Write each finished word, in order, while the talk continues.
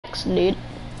Facts, dude. You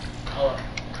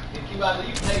thought I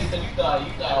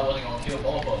wasn't gonna kill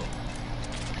both of them.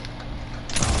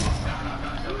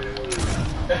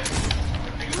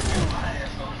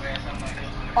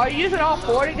 Are you using all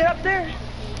 4 to get up there?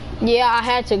 Yeah, I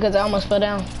had to because I almost fell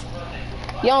down.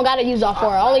 You don't gotta use all 4.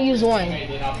 I only use 1.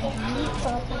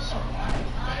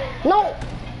 No,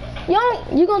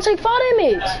 you gonna take 4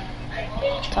 damage.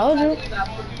 Told you.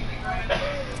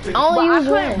 I only use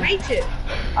 1. I couldn't reach it.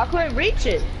 I couldn't reach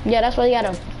it. Yeah, that's why you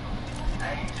gotta.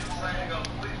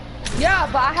 Yeah,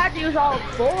 but I had to use all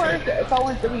 4 if I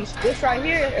wanted to reach this right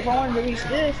here. If I wanted to reach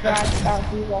this, then I have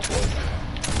to use all 4.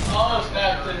 Oh,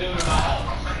 snap to do to my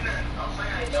house.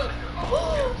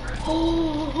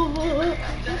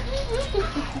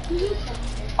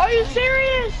 Are you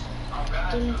serious?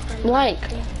 Like.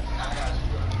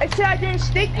 Except I didn't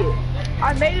stick it.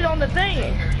 I made it on the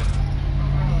thing.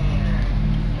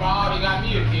 Bro, they got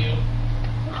me a kill.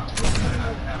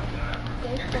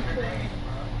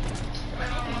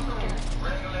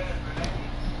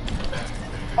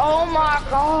 Oh my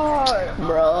god.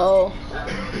 Bro.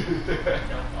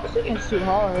 This is too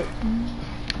hard.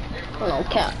 No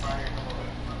cap.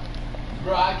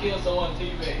 Bro, I killed someone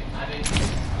teammate. I didn't.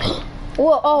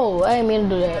 Whoa, oh, I didn't mean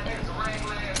to do that.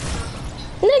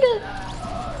 Nigga.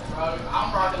 Bro,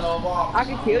 I'm rocking over ball. I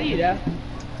can kill you though.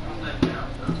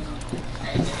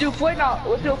 Do foot knock.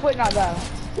 Let's do a foot knock down.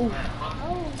 Ooh.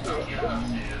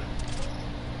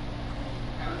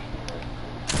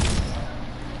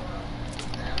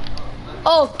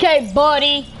 Okay,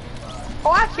 buddy.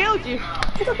 Oh, I killed you.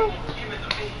 Get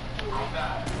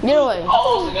away.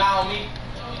 Oh, the guy on me.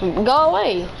 Go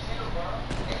away.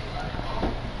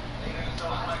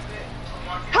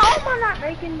 How am I not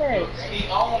making this? You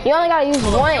only gotta use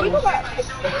Can we 1. go back?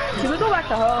 Can we go back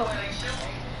to hub?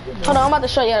 Hold on, I'm about to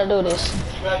show you how to do this.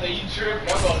 Whether you trip, I'm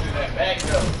gonna do that back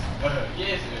though.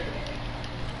 Yes,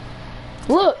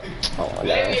 sir. Look. Oh my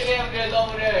Let me gosh. have this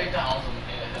over there.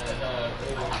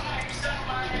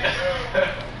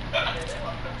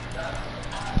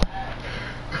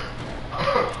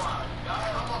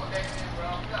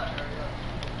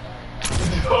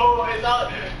 Oh, it's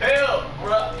out. Hell,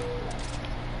 bro.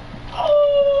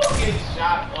 Oh, I'm getting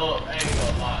shot up. I ain't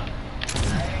gonna lie.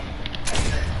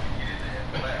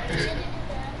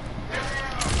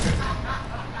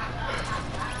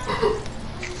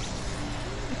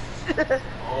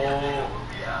 Oh.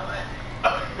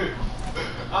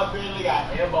 I barely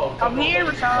got ammo. I'm here,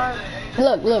 Rashawn.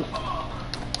 Look.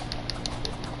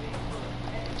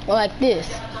 Like this.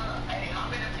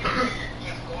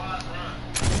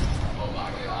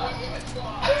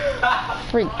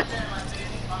 Freak.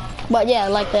 But yeah,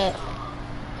 like that.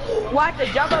 Why to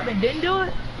jump up and didn't do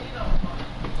it?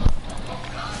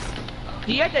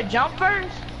 Do you have to jump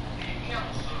first?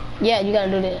 Yeah, you gotta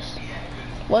do this.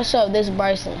 What's up, this is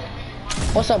Bryson.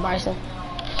 What's up, Bryson?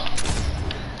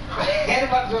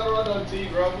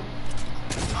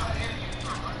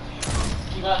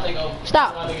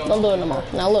 Stop. Don't do it no more.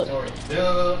 Now look.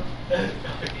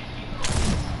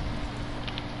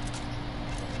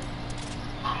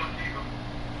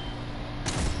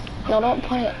 No, don't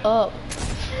point it up.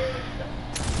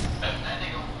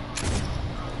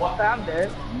 What? I'm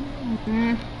dead.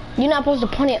 You're not supposed to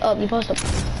point it up. You're supposed to.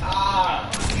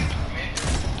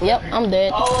 Yep, I'm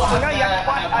dead. Oh, I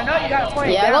know you gotta point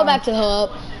it Yeah, down. go back to hub.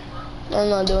 I'm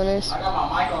not doing this. I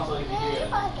got my mic on so you can hear it.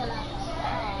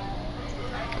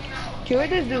 Can we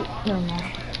just do? No, no.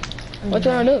 What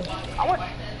you wanna do? I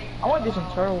want to do some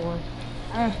Turtle Wars.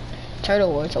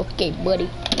 Turtle Wars, okay, buddy.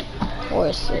 Or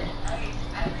is it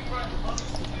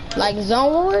like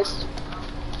Zone Wars?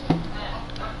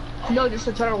 No, just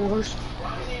the Turtle Wars.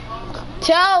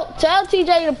 Tell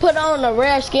TJ to put on the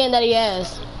rare skin that he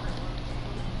has.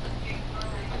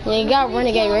 Yeah, you got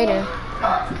Renegade Raider. I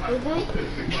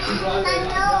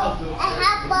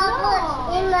have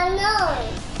bubbles in my nose.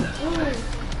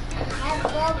 I have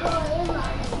bubbles in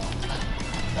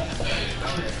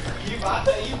my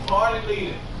nose. You party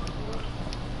leader.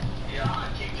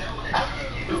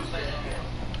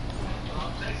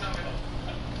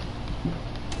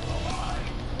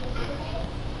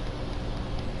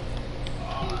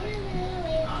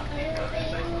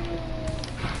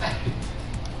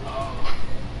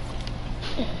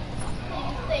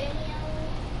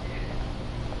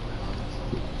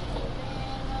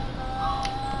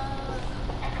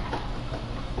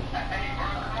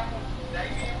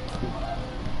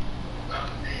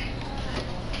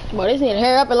 Boy, this need to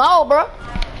hurry up and low, bro.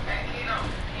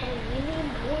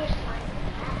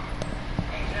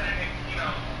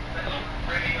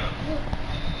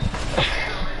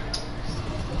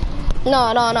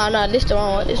 No. This the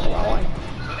wrong one.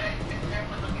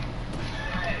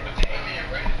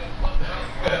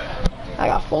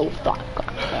 full block.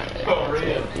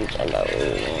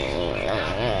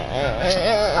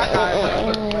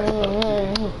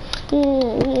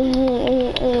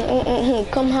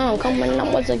 Come on, come on,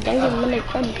 I was a young man,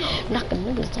 knocking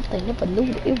niggas off, they never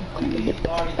knew that it would come in the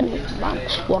bomb.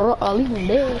 What are leaving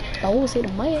there? I always say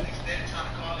the man.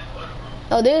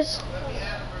 Oh, this?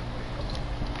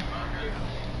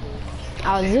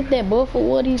 I'll zip that boy for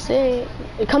what he said.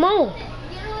 Come on.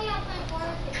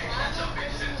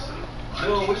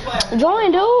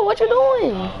 Join, dude. What you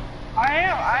doing? I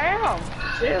am.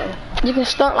 Chill. You can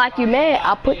stunt like you mad.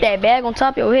 I'll put that bag on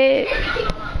top of your head.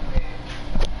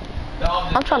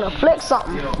 I'm trying to flex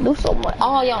something. Do so much.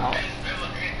 All y'all.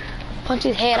 Punch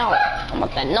his head out. I'm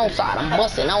up that no side. I'm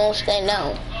busting. I won't stand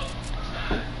down.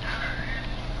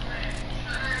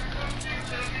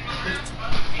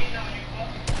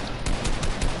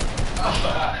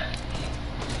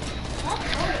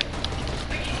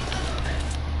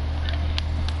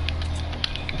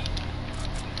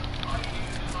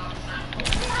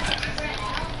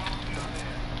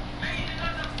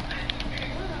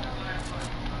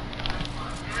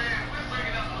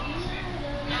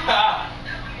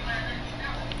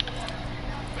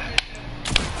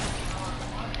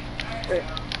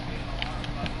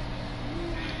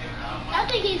 I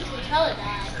think his controller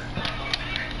died.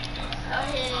 Or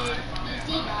his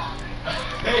PC died.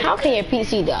 How can your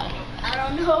PC die? I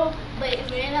don't know, but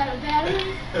it ran out of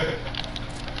battery.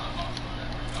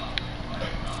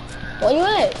 Where you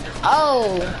at?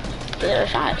 Oh, there are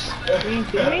shots. You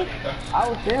see me? I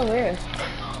was still there.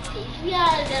 If we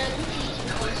had done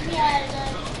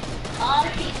all the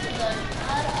pizza done,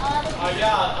 all the Oh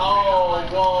yeah, oh,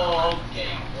 whoa,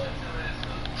 okay.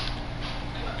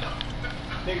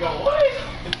 Nigga, what?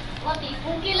 what the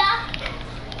Fugila?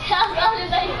 Tell me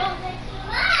everybody from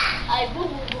I boo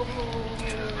boo boo boo.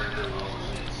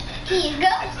 Here you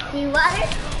go. Need water?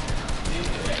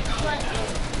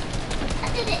 I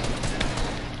did it.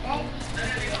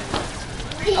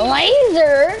 A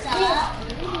laser?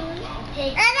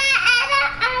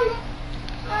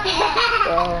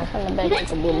 Oh, from the back of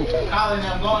the boom. Colin,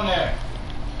 I'm going there.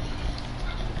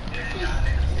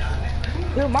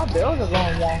 Dude, my bills are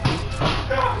going wonky.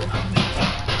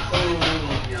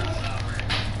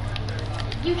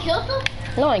 You killed them?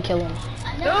 No, I ain't killing him.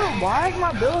 I know. Dude, why is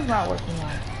my bills not working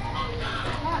out?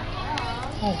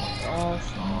 Oh my gosh.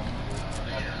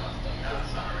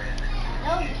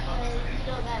 No, because you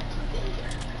don't have two bills.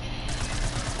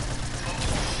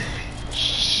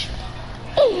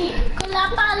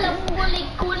 Kenapa lemu boleh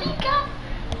kulika?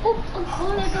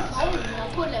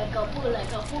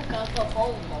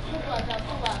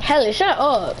 Helly, shut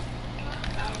up.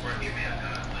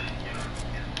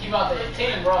 You about to hit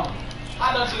 10, bro.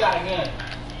 I know you got a gun.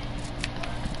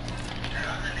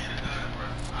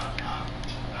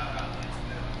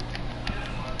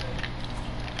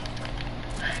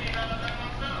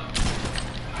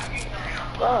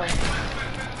 Bro,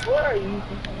 where are you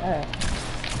at?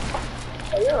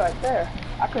 Oh, you're right there.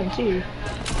 I couldn't see you.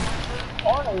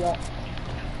 Oh, no, yeah.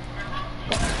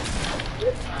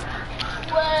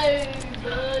 Whoa,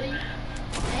 buddy.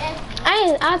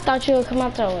 I thought you would come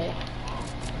out that way.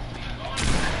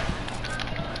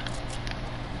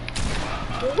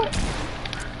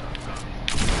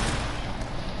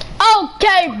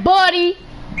 Okay, buddy.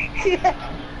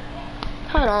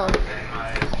 Hold on.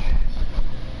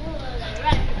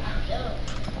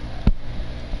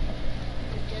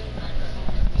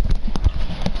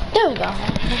 There we go.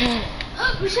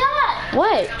 Rashad!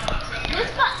 What?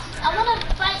 This box. I want to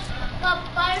fight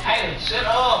fire. Hey, shut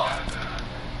up.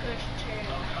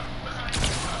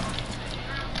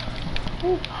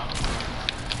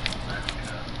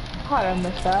 How did I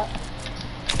miss that?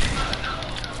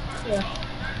 Yeah.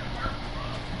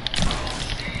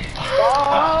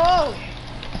 Oh!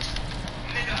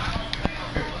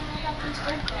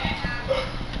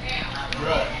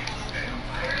 Bruh.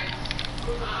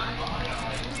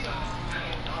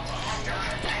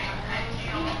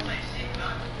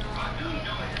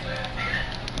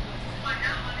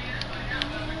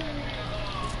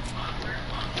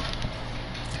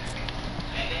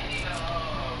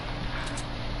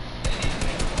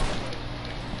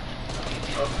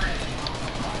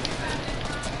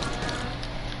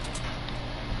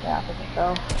 Yeah, I think so.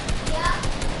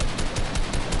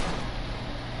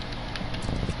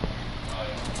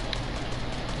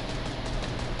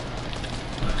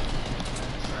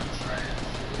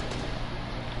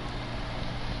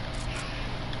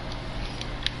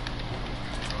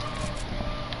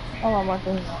 Oh, my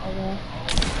thing's not over there.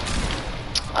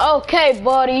 Okay,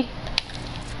 buddy.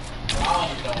 I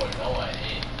don't even know where no one is.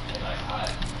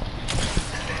 Like,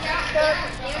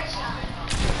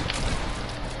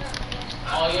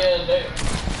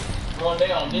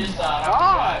 stay on this side. Oh.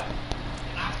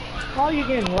 How are you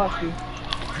getting lucky?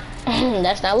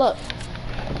 That's not luck.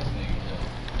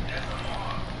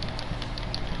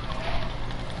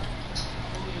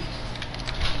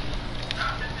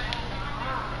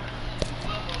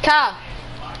 Kyle.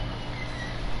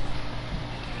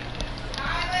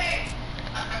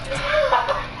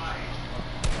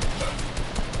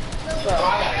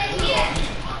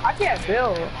 I can't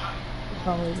build for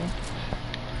some reason.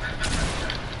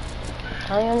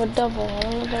 I am a double. I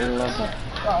am a double.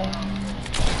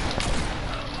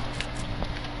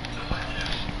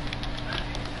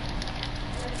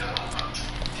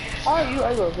 How are you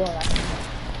able to build that?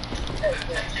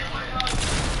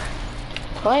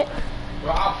 What?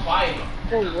 Bro, I'm fighting.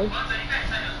 Oh, what?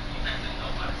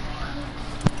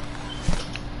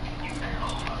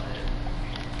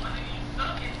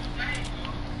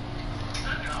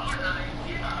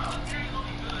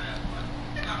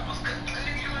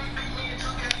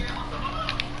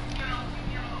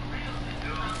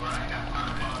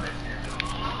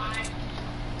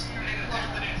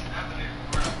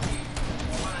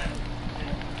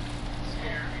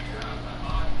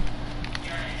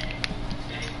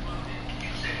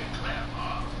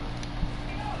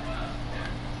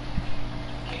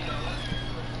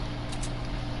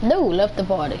 Dude left the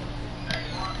party.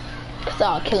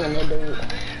 Start killing that dude.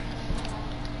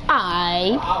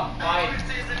 I'm fighting.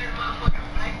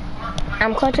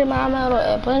 I'm clutching my metal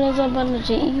and putting it up on the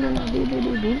G. Even I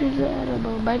did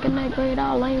but back in that grade,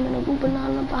 I was lame in a group and not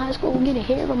up in high school getting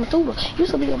hair from a tutor.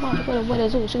 Used to be a boss for the weather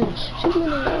zoo shooter. Shoot me in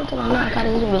the air till I'm not caught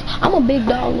in the I'm a big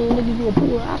dog, little nigga, you a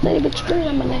pool. I say bitch straight,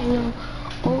 I'm a name, young.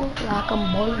 Oh, like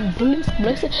I'm boiling bullets,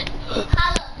 blessed.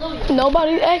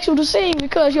 Nobody asked you to sing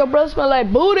because your brother smell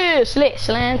like booty, slit,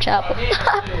 slam, chopper. Look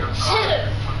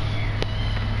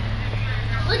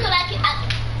at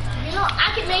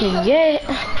I can make some. Yeah.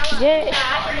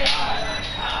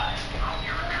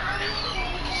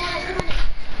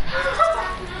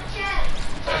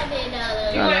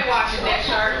 You ain't watching that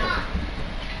shirt.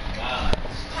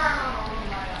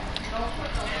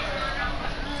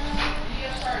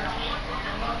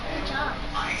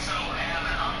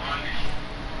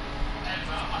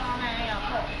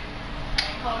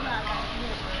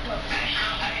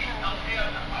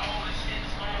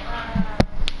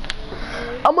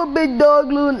 I'm a big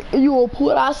dog, little. You a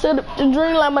put. I set up the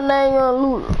dream like my name on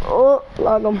Lulu. Oh,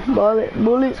 like I'm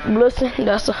bullets, blessing.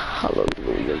 That's a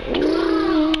hallelujah.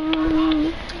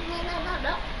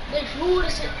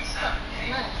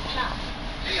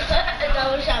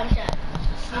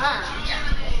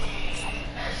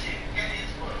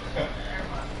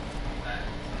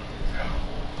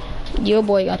 Your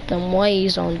boy got them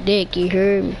waves on deck, you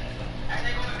heard me?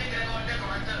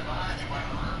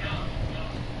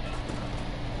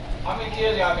 How many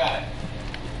kills y'all got?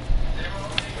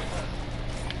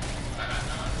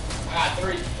 I got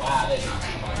 3. Wow, that's not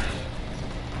too much.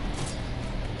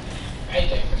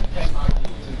 AJ, take my kill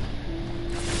too.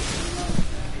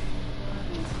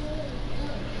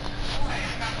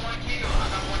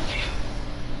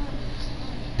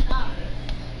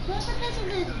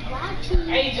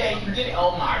 AJ, you did it.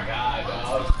 Oh my god,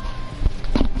 dog.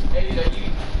 AJ, you.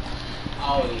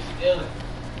 Oh, he's stealing.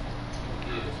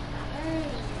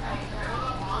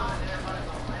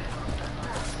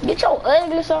 Get your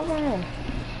ugly stuff on.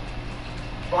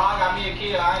 Bro, I got me a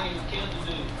kill. I ain't even killed the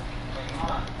dude.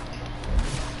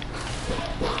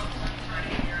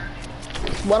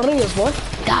 What it is, boy?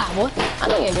 Die, boy. I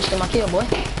know you ain't just steal my kill, boy. I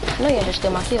know you ain't just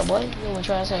steal my kill, boy. You wanna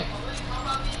try to say?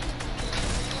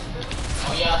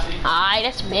 Oh yeah, see. Alright,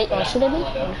 that's big. Oh, should it be?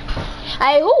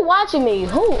 Hey, who watching me?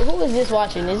 Who is this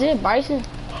watching? Is it Bryson?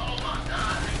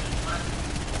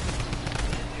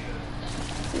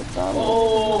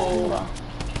 Oh.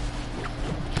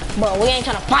 Bro, we ain't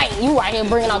trying to fight. You right here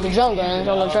bringing out the jungle and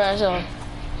trying to try to.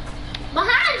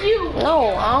 Behind you. No,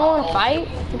 I don't want to fight.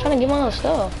 I'm trying to get my own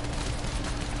stuff.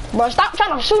 Bro, stop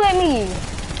trying to shoot at me.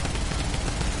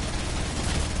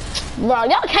 Bro,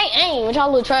 y'all can't aim with y'all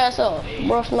little trash up.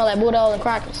 Bro, smell like Bulldog and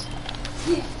crackers.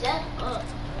 Shut up.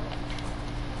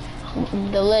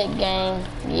 The leg gang,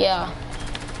 yeah.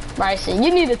 Bryson,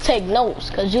 you need to take notes,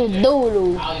 cause you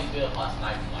doo-doo. I only feel my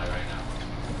sniping light right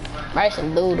now.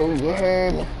 Bryson doo-doo, you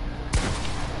heard me.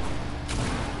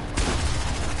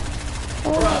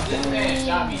 Bro, this man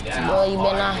shot me down. Boy, you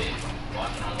been on.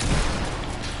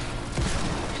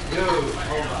 Dude,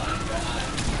 hold on.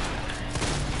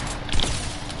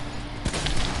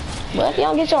 But if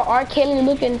y'all get your R. Kelly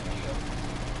looking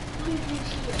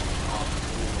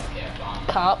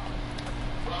cop.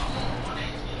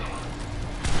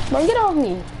 Bro, get off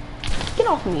me. Get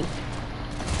off me.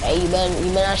 Hey, you better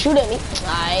not shoot at me.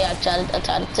 Alright, I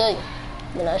try to tell you. You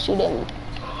better not shoot at me.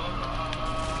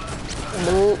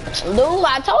 Dude,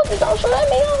 I told you don't shoot at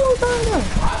me all the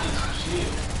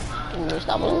time.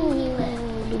 Stop moving, man.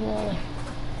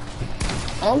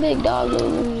 I'm a big dog,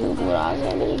 but I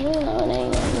said it ain't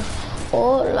nothing.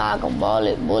 Oh, like a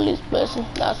bullet blessing.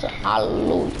 That's a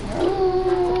hallelujah.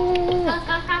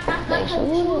 Make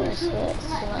sure it's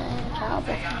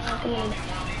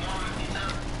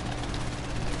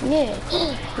yeah,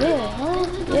 huh?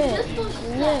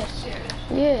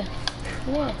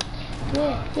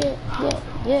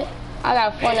 Yeah. I got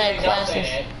Fortnite classes.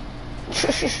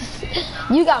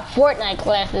 You got Fortnite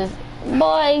classes.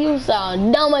 Boy, you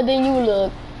sound dumber than you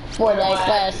look. Fortnite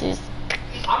classes.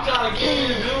 I'm trying to kill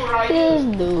this dude right here. This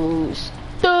dude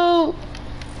stupid.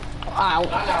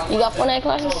 Alright, you got Fortnite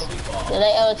classes? Did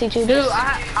they ever teach you this? Dude, I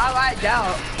lied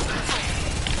out.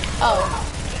 Oh.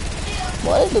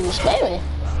 Boy, this dude was spamming.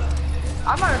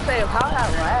 I'm gonna say how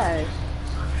that lags.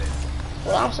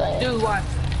 What I'm saying. Dude,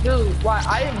 why?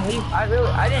 I didn't leave. I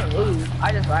didn't leave.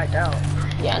 I just lagged out.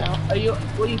 Yeah, I know.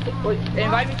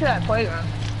 Invite me to that playground.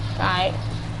 Alright.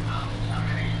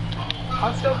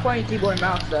 I'm still playing keyboard and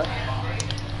mouse stuff.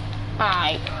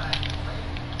 Alright.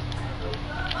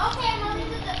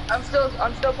 I'm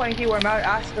still playing keyboard and mouse.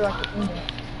 I still like the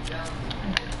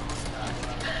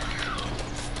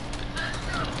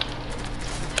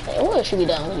Hey, what should be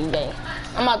done with you, Jane?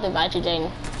 I'm about to invite you,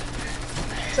 Jane.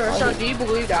 So do you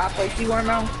believe that I play keyboard and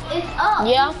mouse? It's up.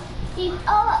 Yeah? He's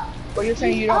up. Or you're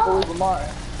saying you don't believe in mine?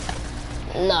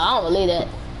 No, I don't believe that.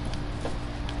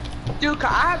 Dude,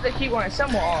 'cause I have the keyboard and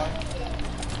symbol on.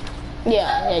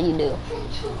 Yeah, you do.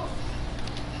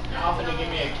 Y'all finna give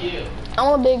me a kill.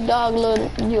 I'm a big dog, little,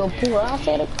 you a poor. I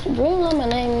said, dream like my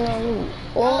name, you know,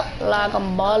 or like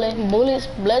I'm balling, bullets,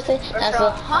 blessing, that's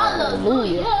a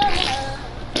hallelujah.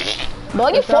 Boy,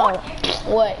 you fought.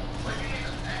 What?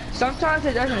 Sometimes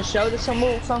it doesn't show the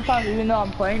symbol, sometimes even though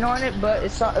I'm playing on it, but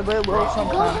it will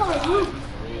sometimes.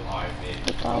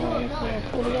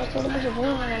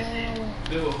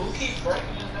 Dude, who keeps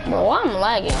breaking this thing? Bro, I'm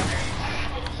lagging.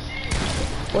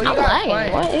 What I'm you guys lagging.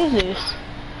 playing? What is this?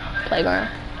 Playground.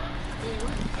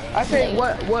 I say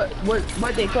what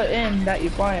they put in that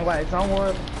you're playing, like don't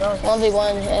worry about it.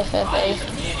 1v1 FFA.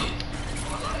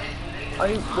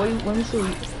 Let me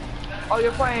see. Oh,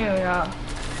 you're playing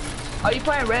are you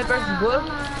playing red versus blue?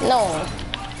 No.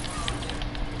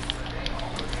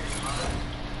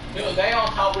 Dude, they on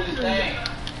top of this thing.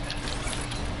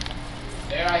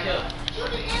 They right here.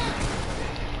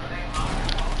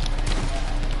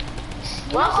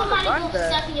 Well, somebody go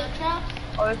step in your trap.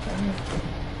 Oh, it's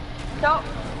no.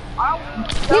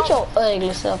 Get your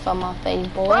ugly self out my face,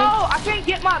 boy. Bro, I can't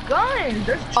get my gun.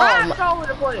 There's traps all over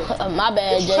the place. My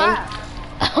bad, Jay.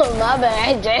 My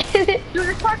bad, Jay. Dude,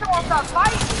 this person won't stop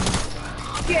fighting.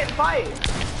 You can't fight.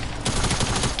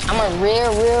 I'm a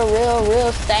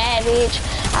real savage.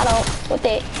 I don't, what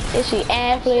that, is she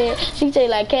athlete? She say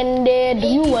like, Candy, do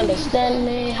you understand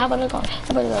me? How about I go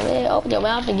there, open your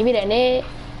mouth and give me that net.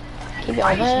 Keep your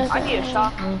hands. I need a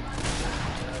shotgun.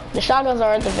 The shotguns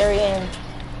are at the very end.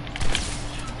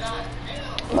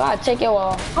 Bro, I take your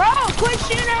wall. Bro, quit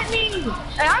shooting at me!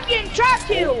 And I'm getting trap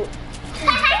killed!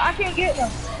 I can't get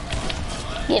them.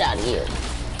 Get out of here.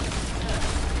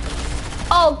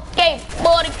 Okay,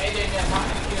 buddy.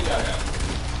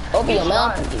 Open your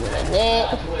mouth and give me that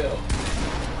net.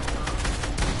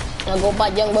 Now go by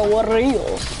young boy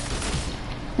warriors.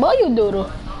 What you do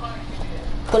though?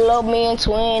 Pull up me and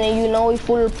twin and you know he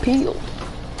full of peel.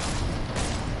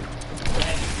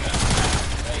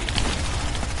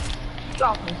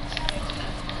 Shotgun.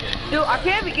 Dude, I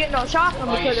can't be getting no shotgun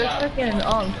because they're freaking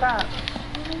traps.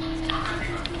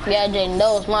 Yeah, Jaden,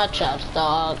 those my traps,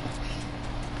 dog.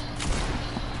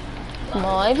 Come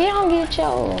on, if you don't get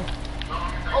your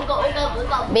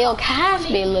Bill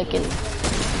Cosby looking.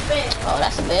 Oh,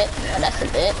 that's a bit. Oh, that's a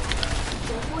bit.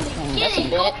 That's a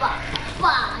bit.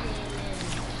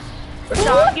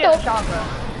 I'm getting a shotgun.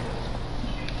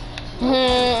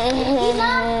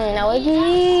 Now I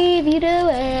give you the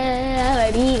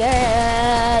world,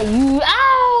 girl. You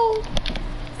out.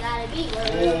 Gotta be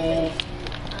where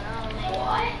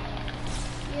what?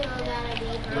 You don't gotta be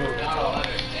Dude, y'all don't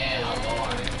understand how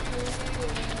long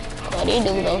Oh, these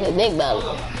dudes don't get big belly.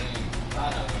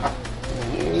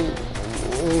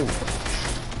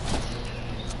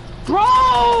 Bro,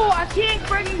 I can't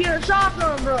freaking get a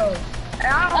shotgun, bro. And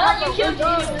I don't have no good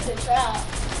gun.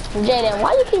 Jaden,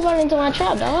 why you keep running into my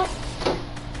trap, dog?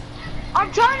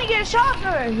 I'm trying to get a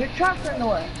shotgun. Your trap's in the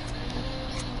way.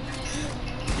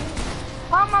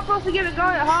 How am I supposed to get a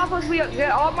gun? How am I supposed to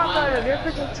get all my guns? Your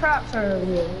freaking traps are over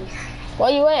here.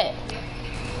 Where you at?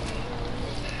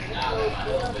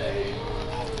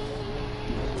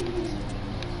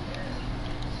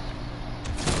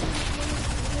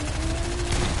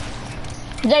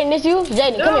 Jaden, this you?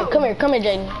 Jaden, come here,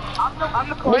 Jaden. I'm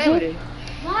the calamity.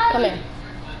 Come here.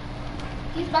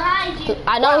 He's behind you.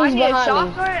 I know he's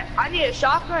behind me. I need a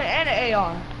shotgun and an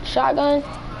AR. Shotgun?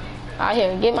 Alright,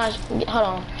 here, hold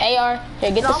on. AR,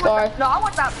 here, get the scar. I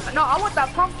want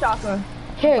that pump shotgun.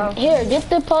 Here, get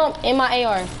the pump in my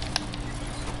AR.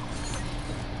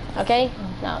 Okay?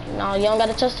 No, you don't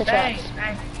gotta touch the traps.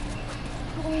 Thanks.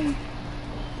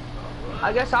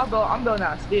 I guess I'm building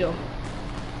out steel.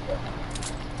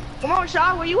 Come on,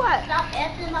 Shaw, where you at? Stop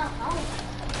effing my phone.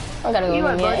 I gotta go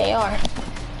get me an AR.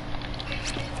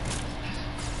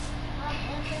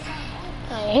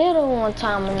 I hit her one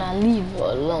time and I leave her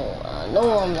alone. I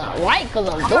know I'm not right because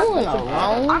I'm doing it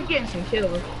wrong. I'm getting some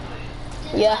kills.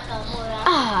 Yeah.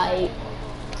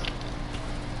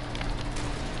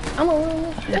 I'm a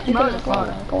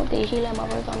go with the heal my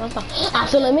first time. I'm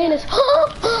still a menace.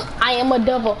 I am a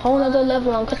devil. Whole other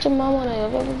level. I'm catching my one.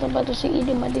 I'm about to see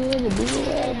eating my deal. A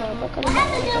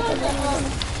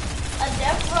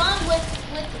death run with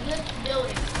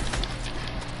building.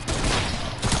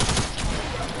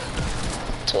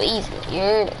 Too easy.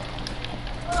 You're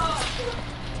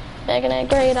back in that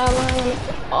grade outline.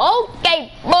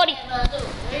 Okay, buddy.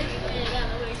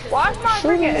 Why is my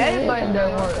freaking edit button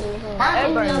doesn't work?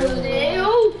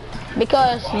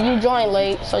 Because you joined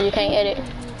late, so you can't edit.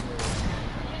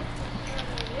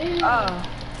 Oh,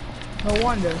 no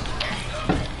wonder.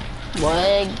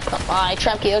 Boy, alright,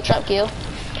 trap kill.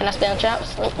 Can I spam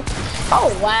traps?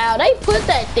 Oh wow, they put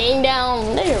that thing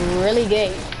down. They're really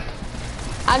gay.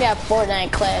 I got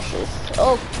Fortnite classes.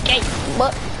 Okay,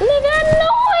 but nigga, no,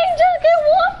 I just get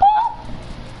one pump.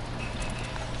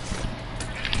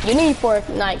 You need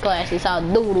Fortnite classes. How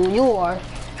doodle you are.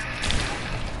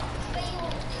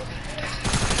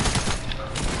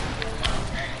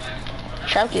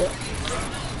 Trap kill.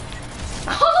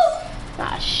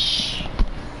 Ah, shh.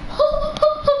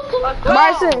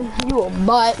 Bryson, you a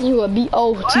butt. You a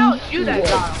B-O-T. You that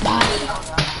guy.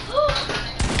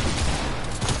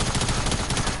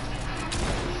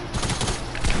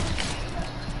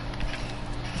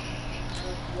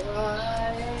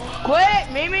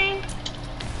 Quit, Mimi.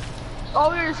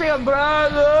 Oh, you're saying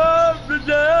brother.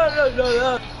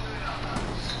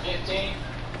 15.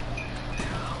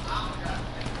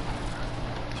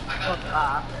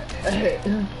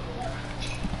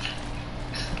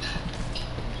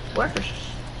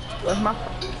 Where's my?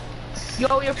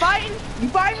 Yo, you're fighting? You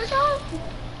fighting, Rashad?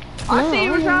 I see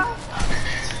you, Rashad.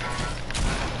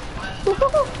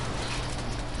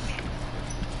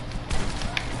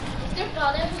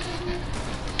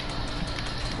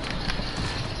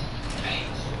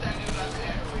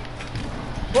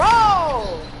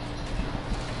 Bro!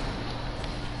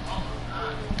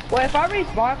 Well, if I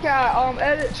respawn, can I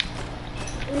edit?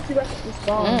 Let me see if I can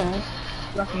respawn.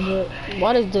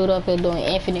 What is dude up here doing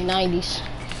infinite 90s?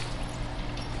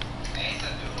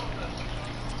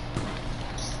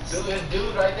 This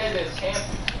dude right there that's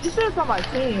camping. You should have on my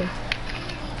team.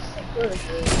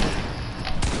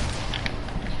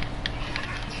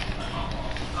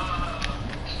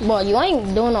 Boy, you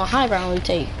ain't doing no high ground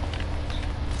retake.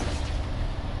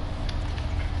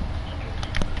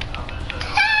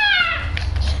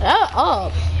 Shut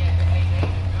up.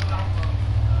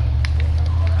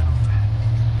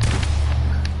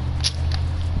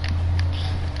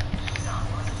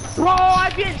 Bro,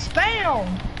 I'm getting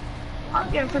spammed. I'm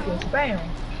getting freaking spammed.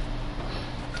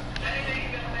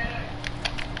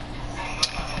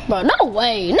 Bro, no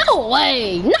way.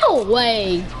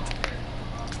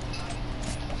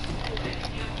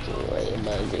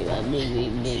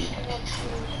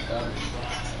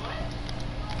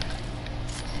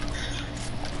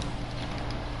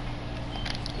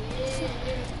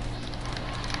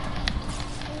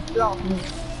 Yo.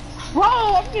 Bro,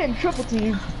 I'm getting triple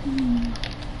teamed.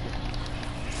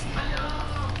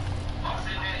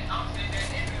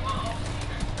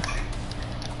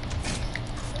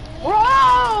 Bro!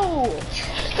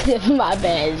 My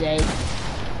bad, Jay.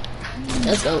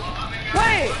 Let's go.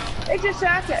 Wait, it just said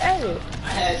I could edit. I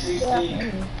had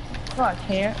 16. No, I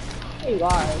can't. Hey,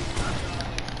 lies.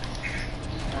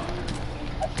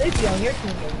 I should be on your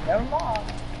team, but never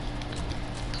mind.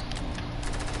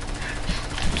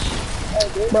 Hey,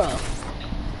 dude. Bro.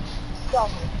 Stop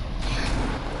me.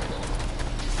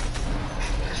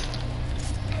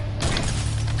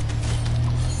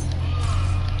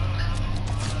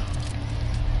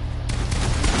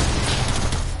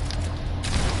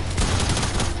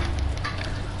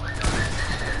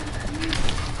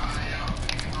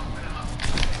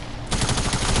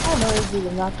 heard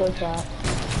you, not so shot.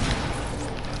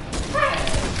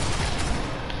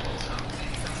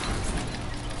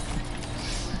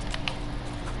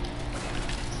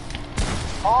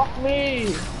 Off me!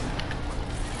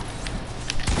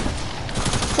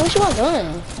 What you want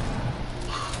doing?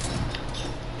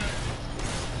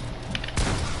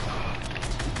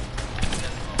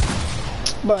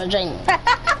 Bro, Jane.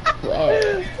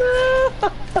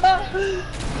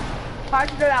 How'd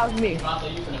you know that was me?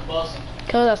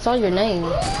 Cause I saw your name.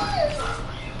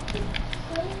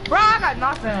 Bro, I got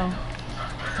knocked down.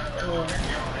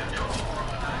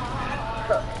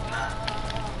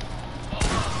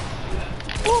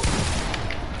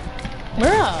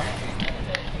 Bro.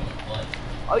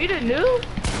 Oh, you didn't know?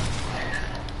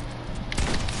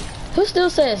 Who still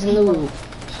says noob?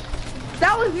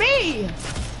 That was me!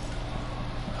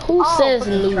 Who says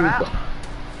fucking noob? trap.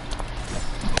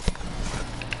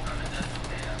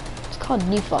 It's called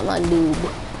default, not noob.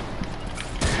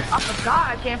 I forgot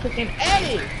I can't freaking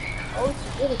edit! Oh,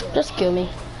 shit. Just kill me.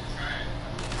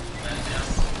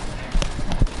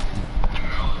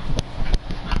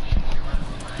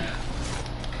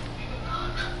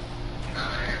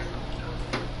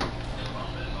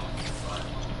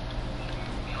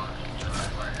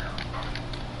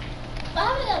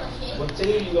 What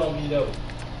team you gonna be though?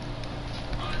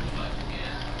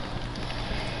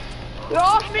 Get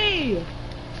off me!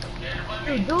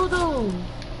 You doo-doo!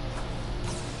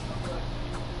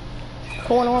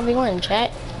 Who wanna 1v1 in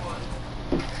chat?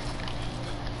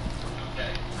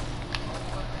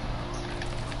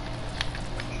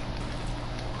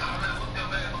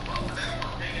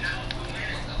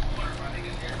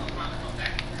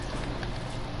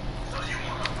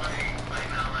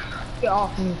 Get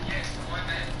off me.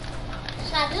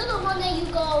 Should I do the one that you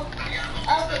go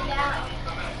up and down?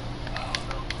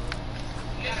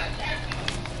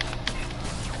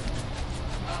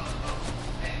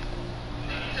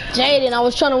 Jaden, I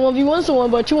was trying to 1v1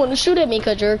 someone, but you want to shoot at me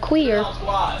because you're queer. No,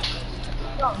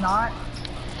 I'm not.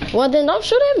 Well, then don't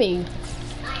shoot at me.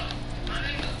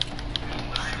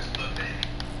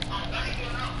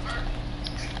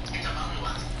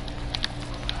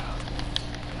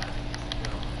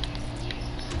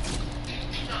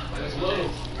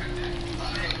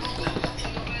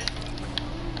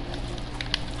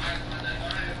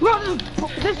 Bro,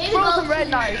 this frozen red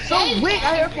knight is so weak.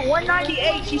 I hear for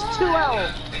 198, she's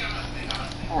 2L.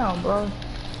 Damn, bro.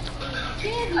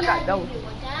 I got those.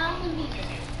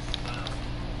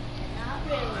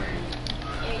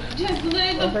 Just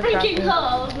leave the freaking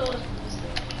code.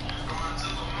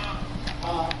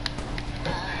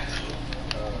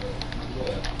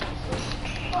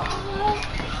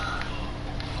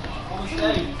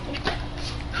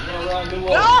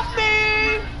 Get off me!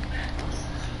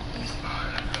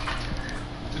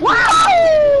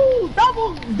 Wow!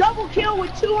 Double kill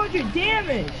with 200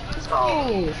 damage. Let's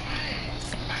go.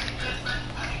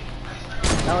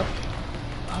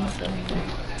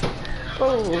 Oh.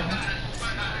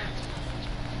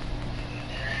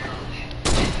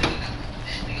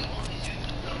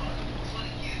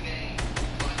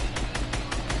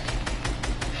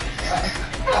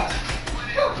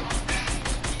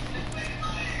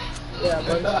 Yeah,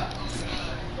 buddy.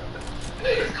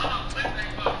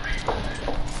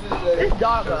 This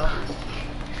doggo.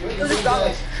 This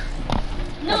doggo.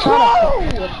 No!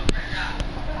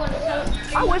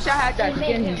 I wish I had that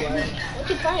skin, boy. What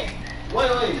you playing?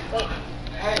 Wait.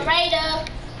 Hey. Raider.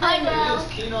 I know.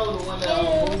 Kino, the one that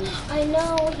I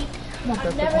know. I've never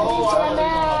been to a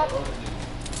map.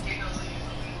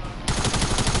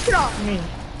 Get off me.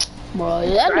 Bro,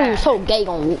 that dude's so gay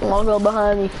gonna walk up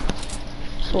behind me.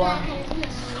 Swear.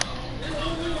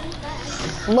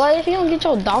 But if you don't get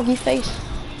your doggy face.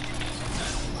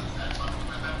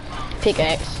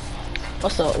 Pickaxe.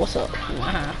 What's up?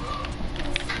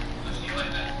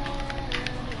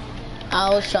 I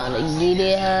was trying to get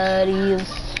it how it is.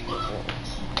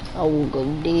 I woke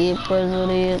up dead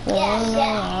president.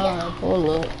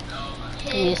 Pull up.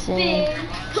 Listen.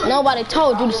 Nobody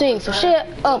told you to sing, so shut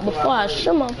up before I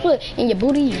shove my foot in your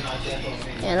booty.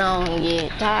 And I don't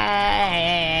get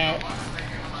tired.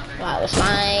 I was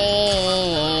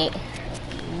like,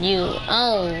 you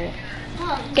own.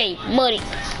 Okay, buddy.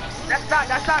 That's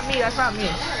not me.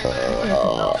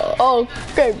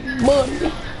 Okay,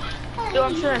 buddy. Yo,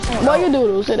 I'm sure it's What you do,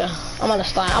 dude? Sit down. I'm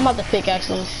about to pickaxe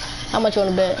him. How much you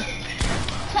wanna bet?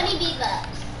 20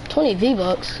 V-Bucks. 20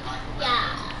 V-Bucks?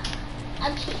 Yeah.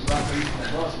 I'm cheap.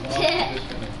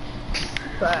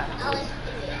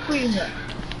 Please.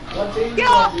 Get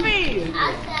off me!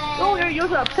 I You're over here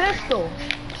using a pistol.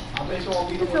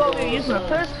 You're over here using a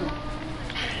pistol.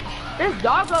 This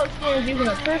doggo skin is using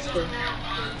a pistol.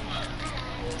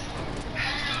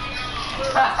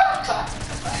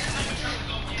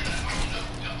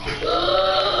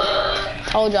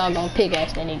 Told y'all gonna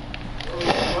pickaxe that nigga.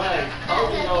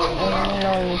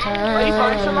 No time. Are you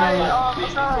fighting somebody?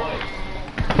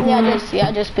 Yeah,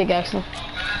 I just pickaxe him.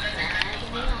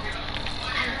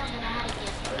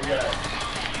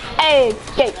 Hey,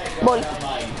 boy.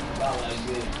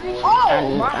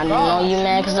 I know you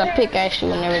mad because I pickaxe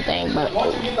you and everything, but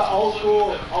Once you get the old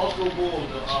school bull,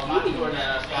 Michael Jordan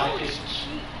Sky Kiss.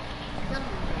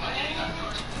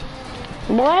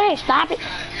 boy, stop it.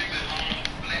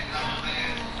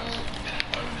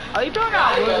 Are you doing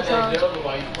that wood, son?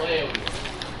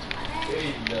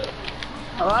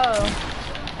 Hello?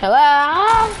 Hello?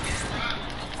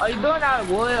 Are you doing that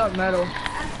wood or metal?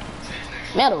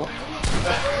 Metal.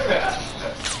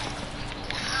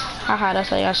 Haha, that's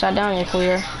why y'all shot down your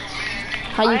career.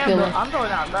 How you feeling? I'm doing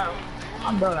that metal.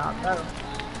 I'm doing that metal.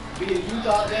 Be a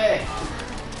Utah dad.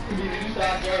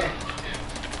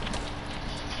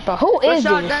 But who is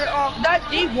this? That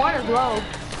D1 is low.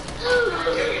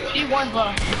 D1's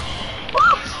low.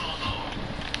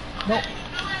 Nope.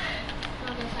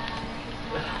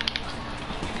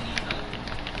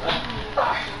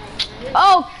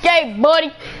 Okay,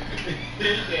 buddy.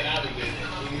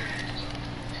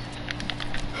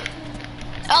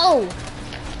 Oh.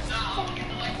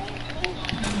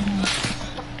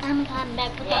 I'm coming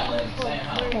back with the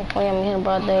Oh, yeah, I'm hitting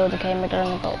broad there with the camera turn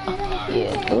and go.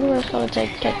 Yeah, do the rest of the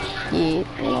take. Yeah,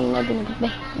 and I'm not gonna be.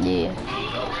 Yeah.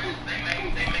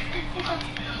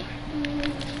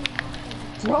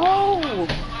 Bro.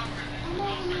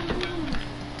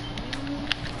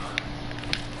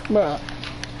 Bruh.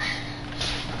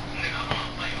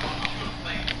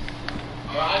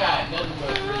 Bro, I got nothing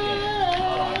but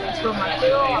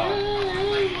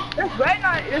This great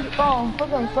night is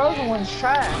fucking frozen one's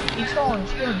trash. He's throwing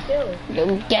screen kills.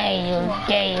 You gay.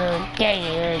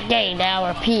 Now I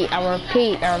repeat.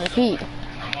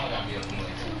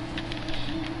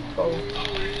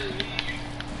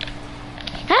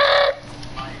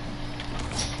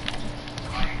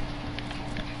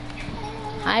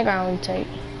 I gotta retake.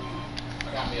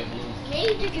 Yeah,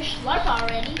 you took your slurp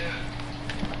already.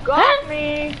 Got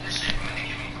me.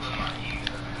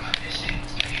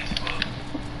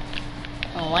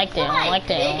 I don't like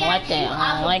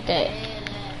that.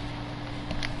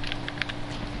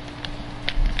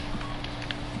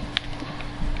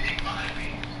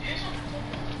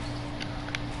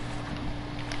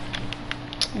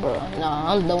 Bro,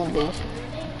 nah, I'm done with this.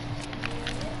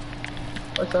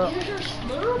 What's up? Use your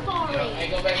slurp already.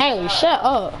 Hey, shut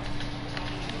up.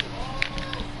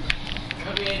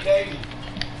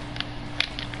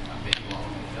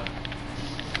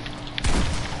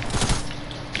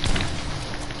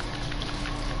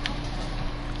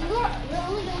 You're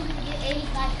only going to get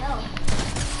 85 health.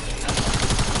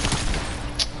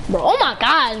 Bro, oh my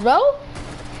gosh, bro.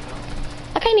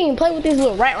 I can't even play with this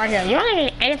little rat right here. You don't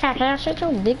have 85 health, shut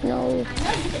your big nose.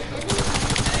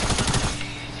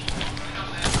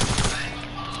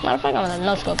 Matter of fact, I'm gonna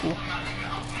no-scope you.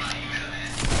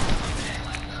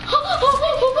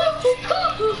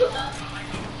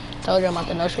 Told you I'm about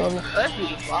to no-scope you. Let's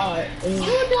be quiet. You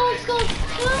don't go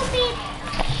stupid.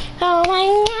 Oh my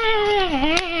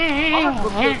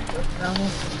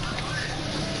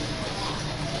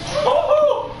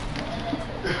Oh!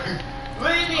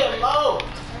 Leave me alone!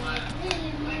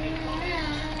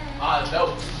 No.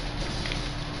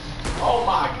 Oh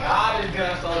my god, this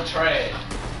gun's so trash.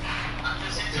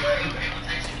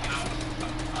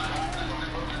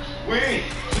 Wait.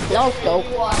 no-scope.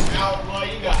 Watch out, boy,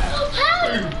 you got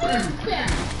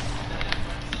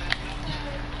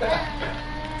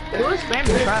Who is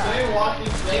spamming crap? They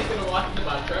finna walk into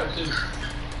my trap too.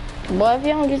 Boy, if you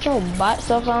don't get your bot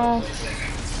stuff on,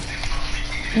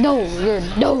 no, you're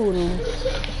done.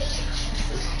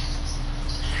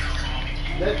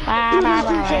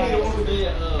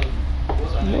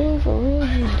 Boy, for real,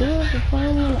 you do it for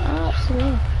fun and ops,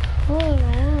 man. Hold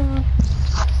on.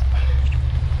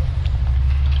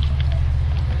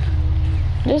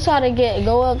 This how to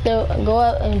go up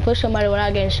and push somebody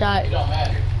without getting shot. It don't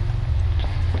matter.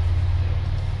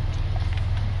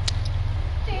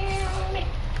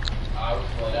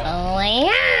 Oh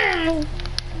yeah.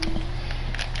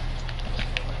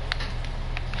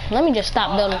 Let me just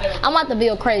stop building. I'm about to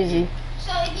build crazy.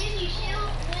 So it gives you shield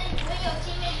when your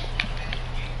teammate.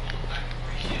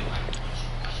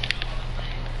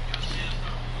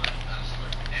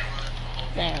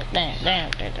 Damn.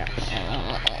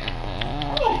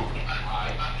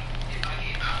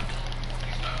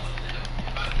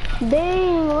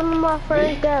 Dang, one of my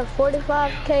friends got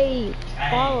 45K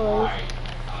followers.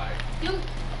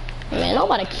 Man,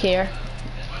 nobody care.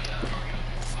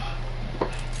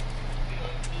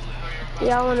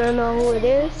 Y'all wanna know who it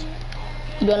is?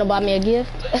 You wanna buy me a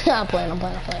gift? I'm playing.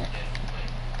 I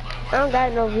don't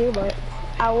got no V-Bucks.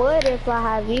 I would if I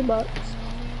had V-Bucks.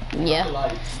 Yeah.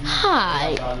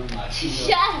 Hi.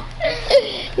 Shut up.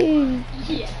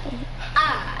 Yeah.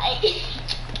 I.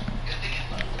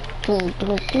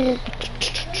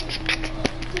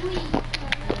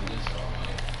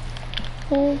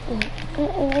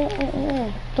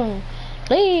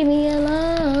 Leave me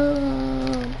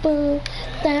alone.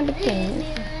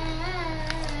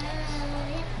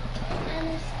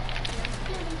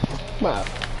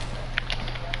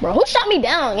 Bro, who shot me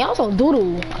down? Y'all so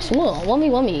doodle. I swear,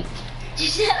 want me.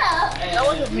 Shut up. That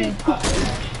wasn't me.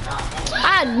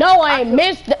 I know I ain't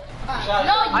missed it.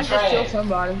 I just killed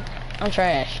somebody. I'm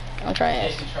trash. Who,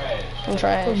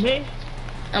 me?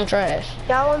 I'm trash.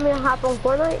 Y'all want me to hop on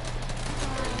Fortnite?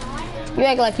 You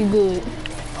act like you good.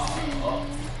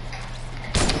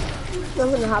 I'm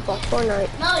gonna hop on Fortnite.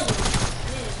 No, you.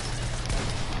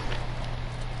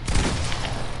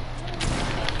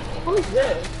 Who is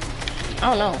this? I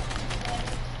don't know.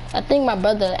 I think my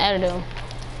brother added him.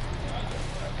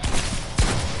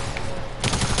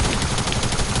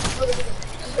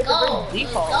 Go.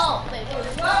 Default. Go, baby.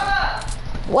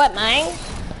 What, mine?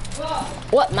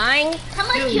 What, mine? How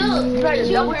much You you? tried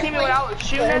to double team me when I was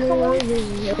shooting at someone?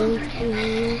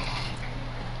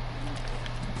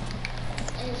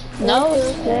 No.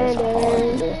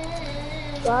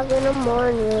 5 in the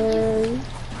morning.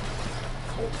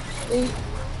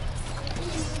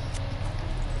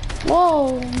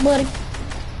 Whoa, buddy.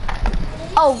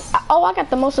 Oh, I got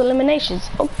the most eliminations.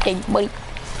 Okay, buddy.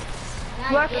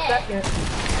 You have the second.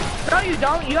 No, you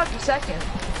don't. You have the second.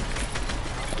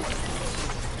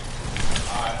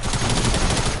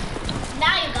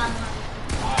 Now you got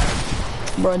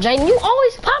one. Bro, Jaden, you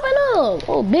always popping up.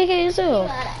 Oh, big head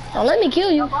yourself. Don't let me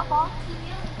kill you. Alright,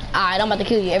 I'm about to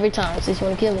kill you every time since you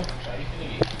want to kill me.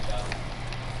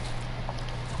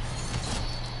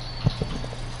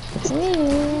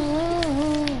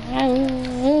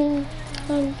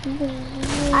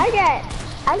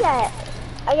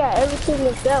 I got everything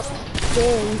mixed up.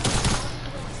 Then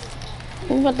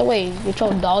Move out the way with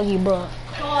your doggy, bro.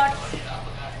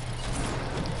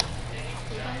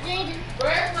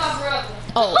 Where's my brother?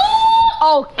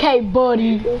 Oh, okay,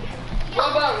 buddy.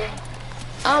 What about him?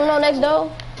 I don't know next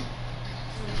door.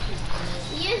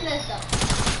 He is this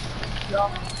though.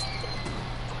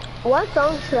 what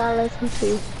song should I listen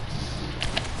to?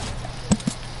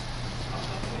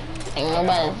 Ain't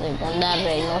nobody sleep on that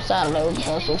day, no Saturday. We're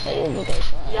going to say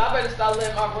education. Y'all better stop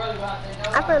letting my brother go out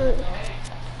there.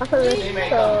 I can listen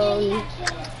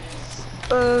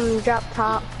to Drop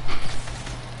Top.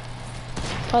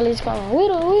 Police coming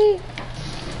with a weed.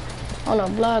 On the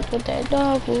block with that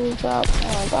dog food drop.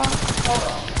 Oh, God.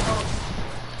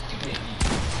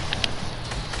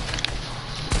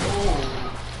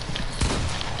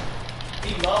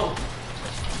 He low.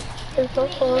 It's so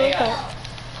cool.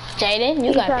 Jaden,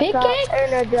 you got pickaxe?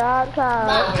 And a Drop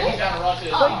Top. He's trying to run to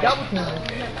his Double team.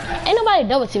 Ain't nobody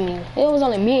double to me. It was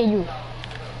only me and you.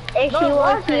 If No, you it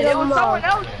want wasn't. to, It was someone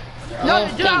else. No,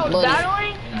 the dude I was buddy.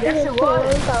 battling? Yes, it was.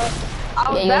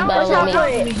 I was Yeah, you was battling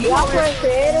battling with me. Y'all playing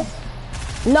creative?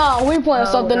 Nah, we playing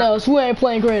No, something no. else. We ain't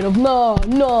playing creative. No,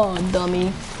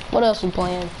 dummy. What else we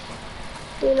playing?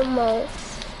 In the mall.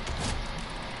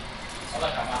 I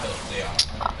like how my health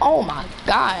there. Oh my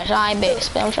gosh, I bet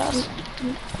spam shots.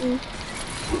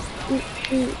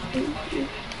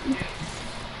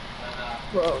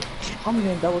 Bro, I'm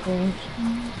getting double teams.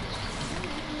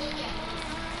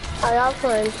 Are y'all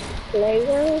playing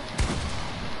Lego?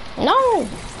 No.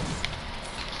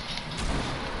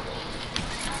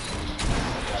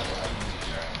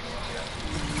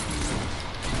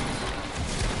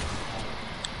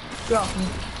 Drop me.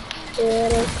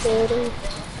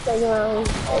 Playground.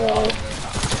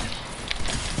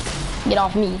 Get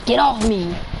off me. Get off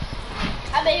me.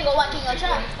 I bet you go walking your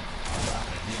truck.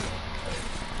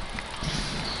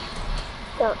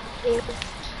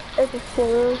 It's a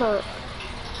spoon top.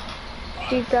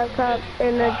 She drop top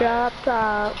and a drop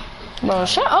top. Bro,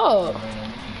 shut up.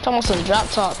 Talking about some drop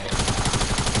top.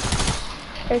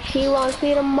 And she won't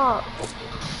see them up.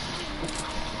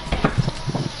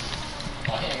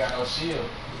 Oh, he ain't got no shield.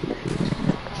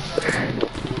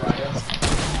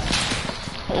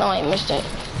 No, I ain't missed it.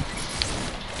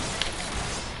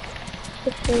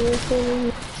 Did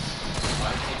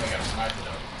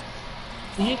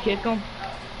you kick him?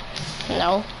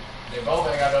 No. They both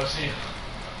ain't got no shield.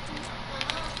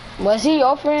 Was he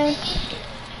your friend?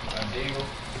 Deagle.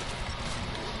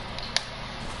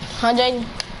 Huh, Jaden?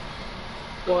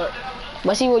 What?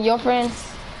 Was he with your friend?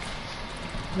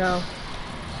 No.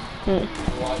 Hmm.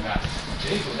 Who I got?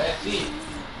 That's it.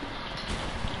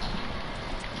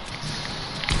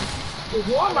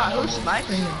 Who's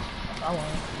sniping him? I want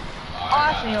him. Oh,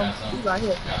 I see him. He's right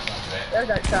here. There's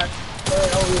that shot.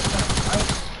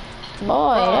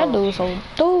 Boy, that dude's so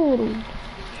dude.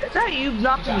 Is that you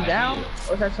knocking me down?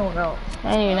 Or is that someone else?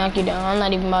 I ain't even knock you down. I'm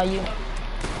not even by you.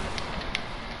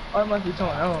 Oh, it must be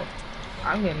someone else.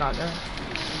 I'm getting knocked down.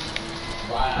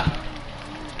 Wow.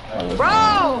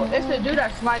 Bro! It's the dude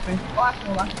that's sniping. Watch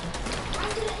him.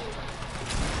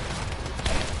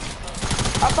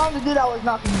 I found the dude that was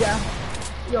knocking me down.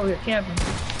 He over here camping.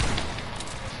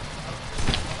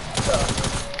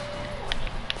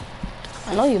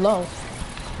 I know you low.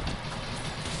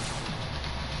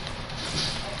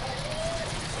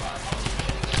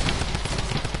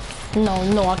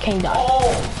 No, I can't die.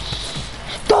 Oh!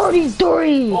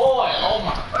 33! Boy, oh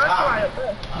my god.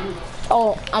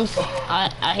 Oh,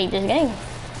 I hate this game.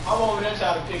 I'm over there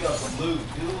trying to pick up some loot,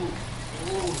 dude.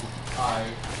 Ooh.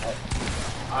 Alright.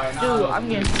 Alright, now Dude, I'm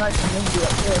getting sniped from this dude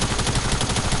up there.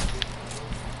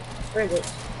 Where's it?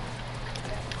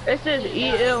 It says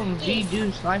ELMG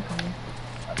dude sniping me.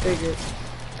 I figured.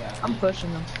 I'm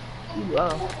pushing them. Too low.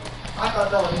 I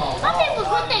thought that was my Some people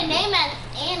put their name as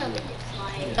anonymous.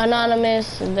 Like,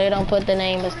 Anonymous, they don't put the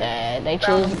name as that. They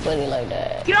choose to put it like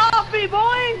that. Get off me,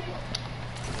 boy!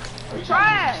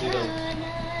 Trash!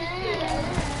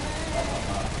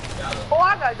 Oh,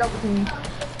 I got double team.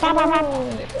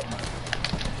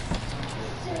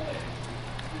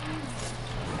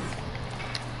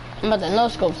 I'm about to no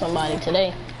scope somebody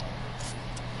today.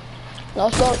 No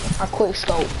scope or quick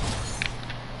scope.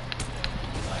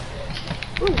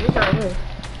 Ooh, we got here.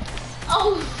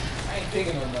 oh, I ain't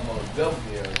picking on no more belt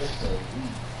there. That's so weak.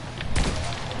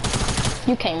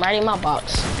 You came right in my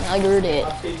box. Now you're dead.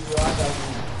 I picked you out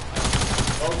of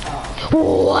both times.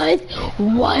 What?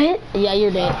 What? Yeah,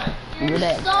 you're dead. You're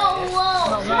dead. so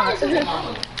low.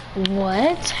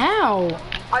 What? How?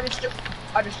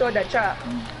 I destroyed that trap.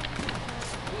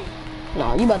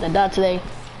 No, you about to die today.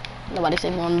 Nobody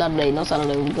said you want to die today. No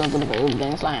Saturday. We go to the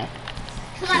game slime.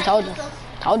 I told you.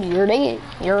 Told you you're dead.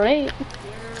 You're dead.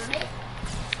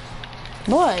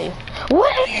 Boy.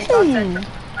 What is he?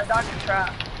 I dodged the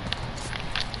trap.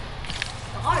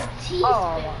 RT.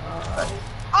 Oh my god.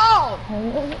 Oh!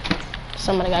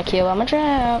 Somebody got killed by my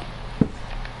trap.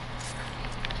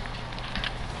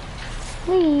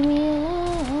 Leave me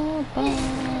alone.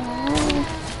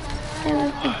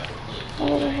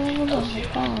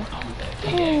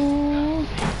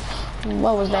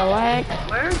 What was that like?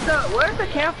 Where's the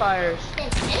campfires?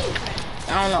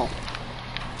 I don't know.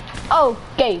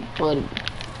 Okay, buddy.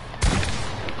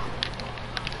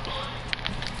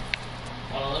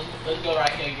 Hold on, let's go right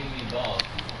here and give me the ball.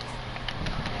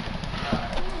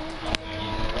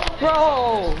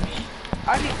 Bro!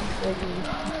 I need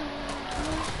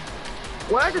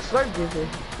where's the slurp juices?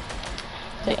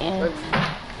 The end.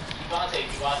 Devontae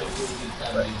really good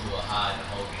time to do a high in the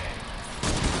whole game.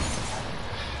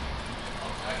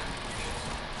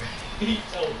 He's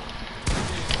so, oh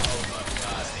my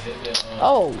god.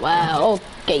 Oh wow.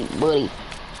 Okay, buddy.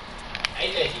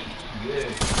 AJ, he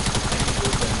good.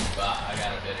 I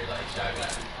got a better like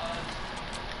shotgun.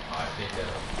 Alright, pick that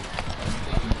up.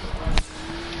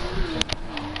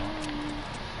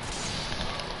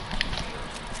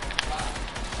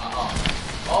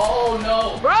 Oh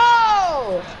no!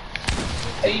 Bro!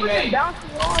 Teammate! Bouncing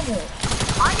on it.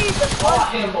 I need the Oh,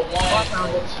 I hit him for one,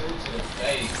 two to the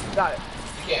face. Got it.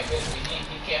 You can't finish me.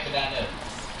 He camping down there.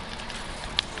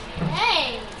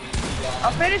 Hey.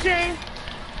 I'm finishing.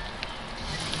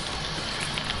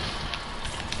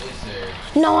 Yes,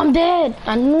 sir. No, I'm dead.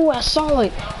 I knew I saw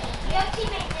it. Your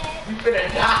teammate dead. You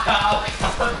finna die.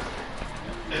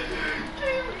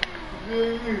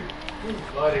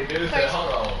 Buddy, dude said,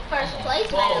 hold on. First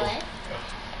place, by the way.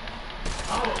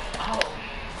 Oh.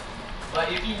 But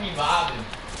if you revive him,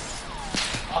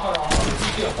 hold on. If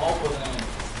you kill both of them,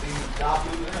 then you stop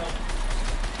losing him.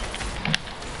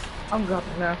 I'm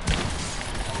dropping now.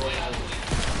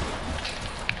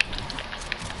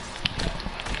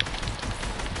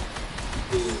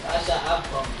 Dude, I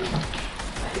bumped him.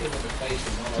 I hit him in the face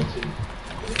with 102.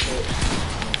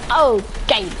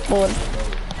 Okay, buddy.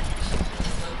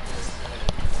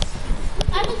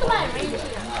 I just about ran into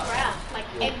your crap, like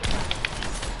every time.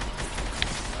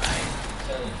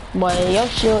 Boy, your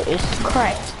shield is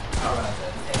cracked.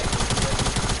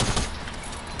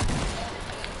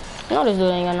 No, this dude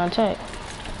ain't got no attack.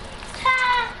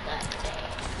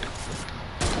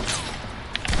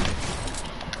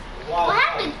 What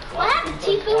happened?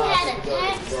 Tifu had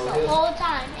attacks the whole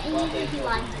time, and he would be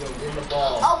like,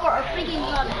 over a freaking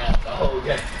gun. Oh,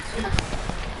 okay.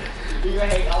 You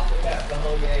gonna hang off the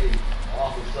whole game.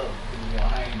 Off or something. You gonna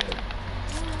hang there.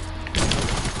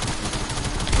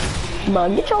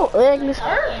 Bro, get your ugly.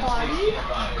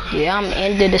 Yeah, I'm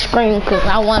ending the screen because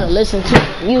I want to listen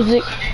to music.